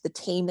perfect. The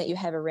team that you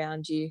have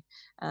around you,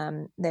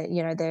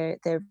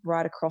 they're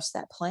right across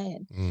that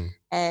plan.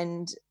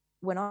 And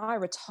when I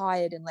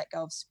retired and let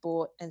go of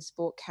sport, and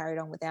sport carried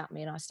on without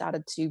me, and I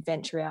started to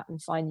venture out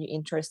and find new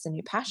interests and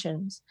new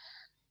passions,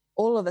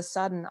 all of a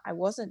sudden I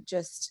wasn't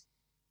just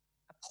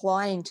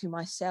applying to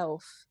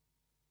myself,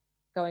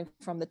 going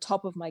from the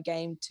top of my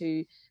game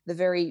to the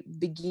very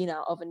beginner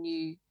of a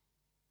new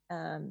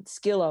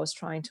skill I was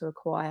trying to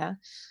acquire.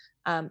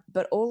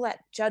 But all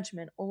that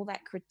judgment, all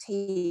that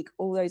critique,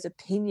 all those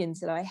opinions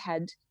that I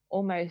had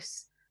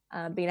almost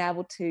been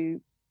able to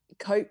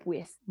cope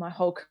with my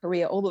whole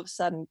career, all of a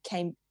sudden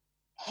came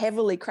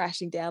heavily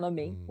crashing down on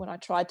me when I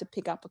tried to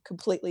pick up a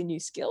completely new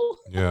skill.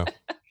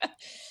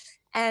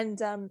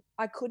 And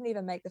I couldn't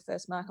even make the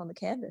first mark on the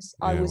canvas.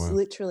 I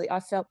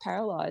felt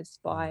paralyzed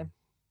by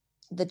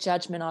the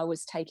judgment I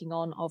was taking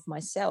on of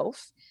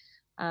myself,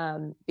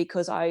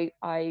 because I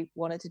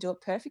wanted to do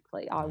it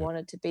perfectly. I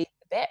wanted to be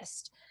the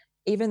best,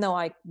 even though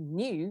I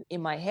knew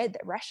in my head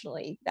that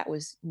rationally that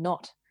was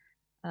not,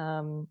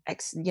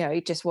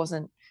 it just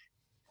wasn't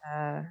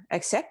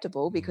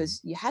acceptable, because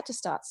you had to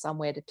start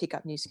somewhere to pick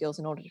up new skills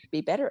in order to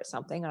be better at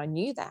something. I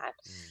knew that.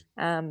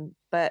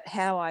 But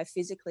how I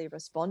physically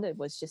responded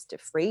was just to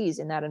freeze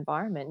in that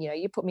environment.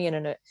 You put me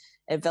in a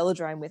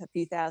velodrome with a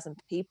few thousand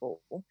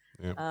people.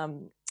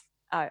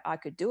 I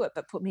could do it,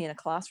 but put me in a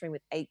classroom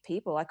with 8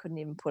 people, I couldn't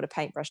even put a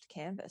paintbrush to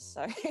canvas.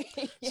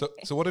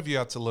 So what have you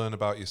had to learn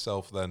about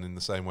yourself then, in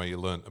the same way you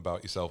learnt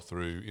about yourself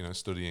through,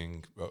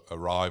 studying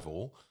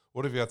Arrival?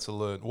 What have you had to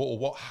learn?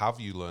 What have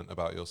you learnt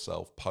about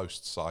yourself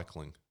post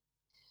cycling?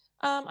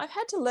 I've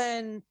had to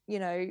learn,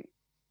 even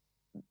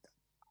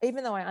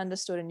though I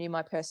understood and knew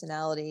my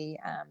personality,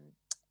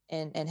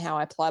 and how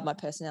I applied my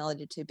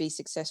personality to be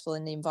successful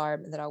in the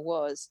environment that I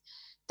was,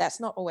 that's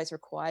not always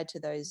required to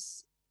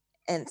those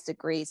nth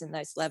degrees and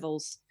those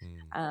levels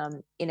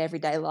in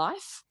everyday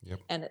life.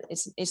 And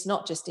it's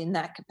not just in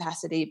that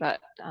capacity, but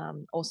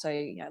also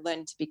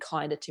learning to be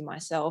kinder to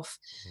myself,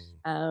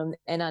 and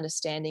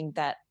understanding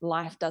that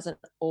life doesn't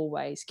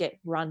always get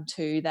run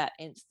to that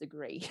nth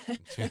degree.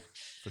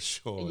 For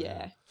sure.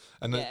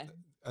 And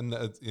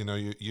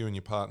you and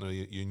your partner,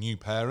 you're new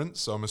parents,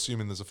 so I'm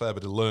assuming there's a fair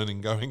bit of learning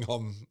going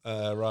on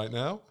right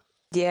now.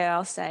 Yeah,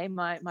 I'll say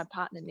my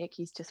partner, Nick,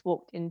 he's just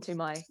walked into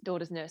my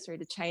daughter's nursery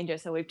to change her,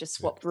 so we've just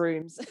swapped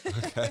rooms.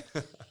 Okay.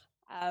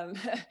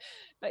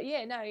 But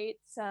yeah, no,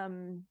 it's,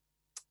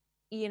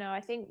 I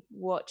think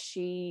what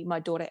my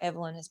daughter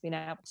Evelyn has been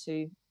able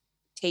to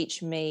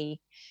teach me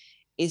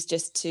is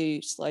just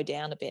to slow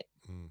down a bit.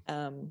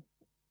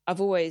 I've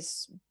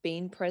always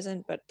been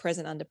present, but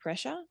present under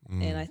pressure.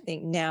 And I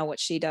think now what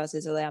she does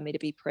is allow me to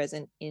be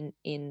present in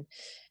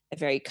a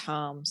very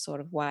calm sort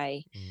of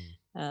way.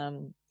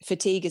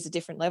 Fatigue is a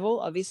different level,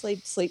 obviously.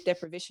 Sleep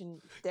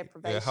deprivation.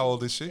 Yeah, how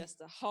old is she? Just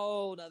a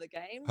whole other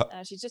game.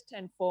 She's just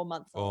turned 4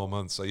 months old. 4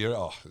 months. So you're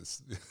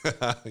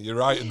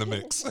right in the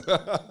mix.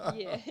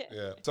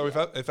 Yeah. So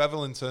if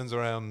Evelyn turns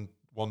around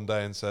one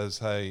day and says,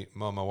 "Hey,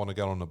 Mum, I want to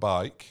get on a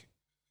bike,"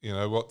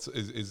 what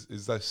is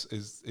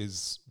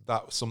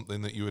that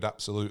something that you would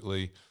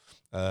absolutely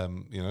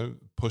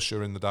push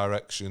her in the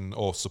direction,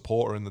 or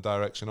support her in the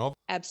direction of?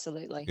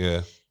 Absolutely.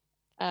 Yeah.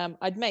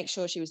 I'd make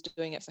sure she was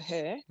doing it for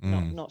her,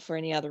 not for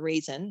any other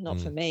reason, not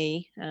for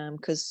me,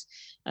 because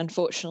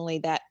unfortunately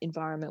that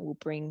environment will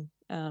bring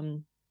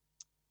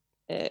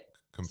straight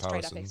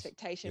up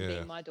expectation,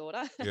 being my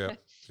daughter.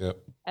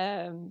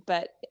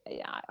 But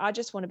I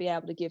just want to be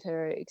able to give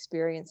her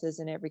experiences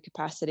in every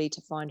capacity to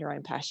find her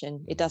own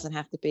passion. It doesn't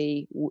have to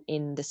be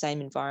in the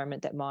same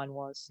environment that mine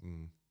was.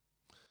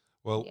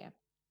 Well,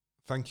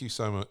 thank you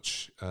so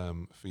much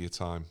for your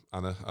time,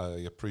 Anna. I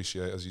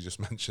appreciate, as you just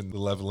mentioned, the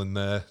level in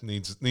there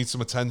needs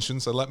some attention.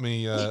 So let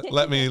me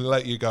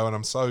let you go, and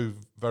I'm so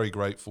very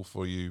grateful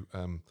for you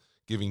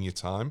giving your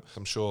time.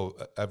 I'm sure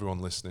everyone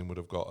listening would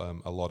have got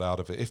a lot out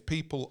of it. If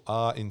people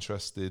are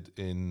interested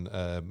in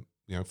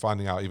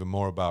finding out even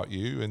more about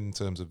you in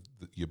terms of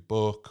your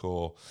book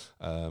or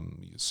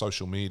your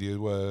social media,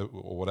 or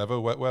whatever,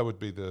 where would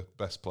be the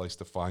best place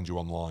to find you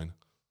online?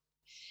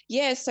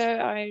 Yeah, so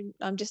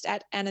I'm just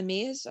at Anna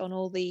Mears on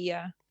all the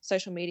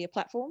social media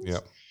platforms.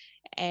 Yep.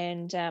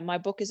 And my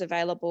book is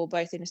available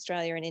both in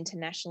Australia and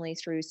internationally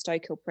through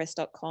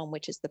stokehillpress.com,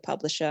 which is the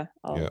publisher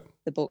of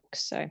the book.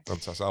 So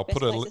fantastic. I'll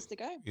put places to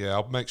go. Yeah,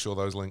 I'll make sure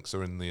those links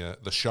are in the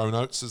show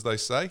notes, as they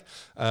say.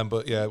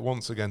 But yeah,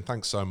 once again,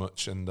 thanks so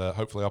much, and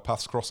hopefully our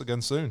paths cross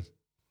again soon.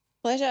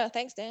 Pleasure.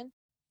 Thanks, Dan.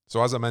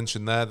 So as I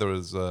mentioned there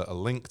is a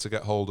link to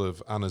get hold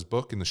of Anna's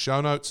book in the show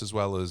notes, as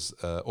well as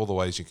all the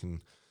ways you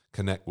can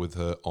connect with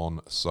her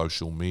on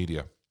social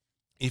media.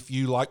 If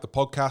you like the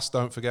podcast,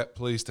 don't forget,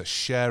 please, to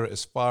share it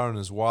as far and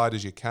as wide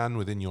as you can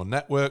within your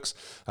networks.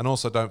 And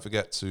also don't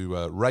forget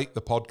to rate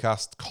the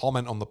podcast,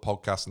 comment on the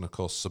podcast, and of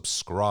course,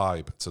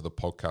 subscribe to the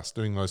podcast.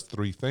 Doing those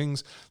 3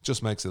 things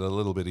just makes it a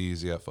little bit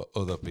easier for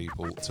other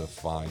people to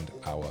find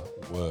our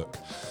work.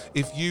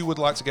 If you would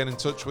like to get in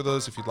touch with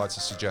us, if you'd like to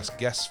suggest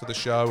guests for the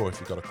show, or if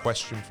you've got a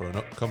question for an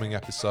upcoming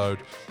episode,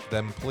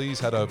 then please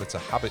head over to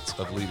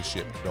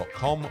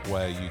habitsofleadership.com,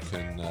 where you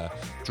can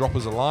drop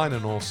us a line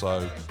and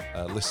also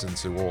listen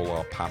to all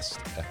our past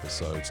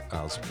episodes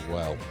as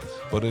well.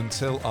 But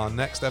until our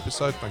next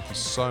episode, thank you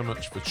so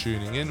much for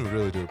tuning in. We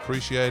really do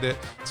appreciate it.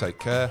 Take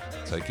care.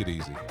 Take it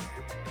easy.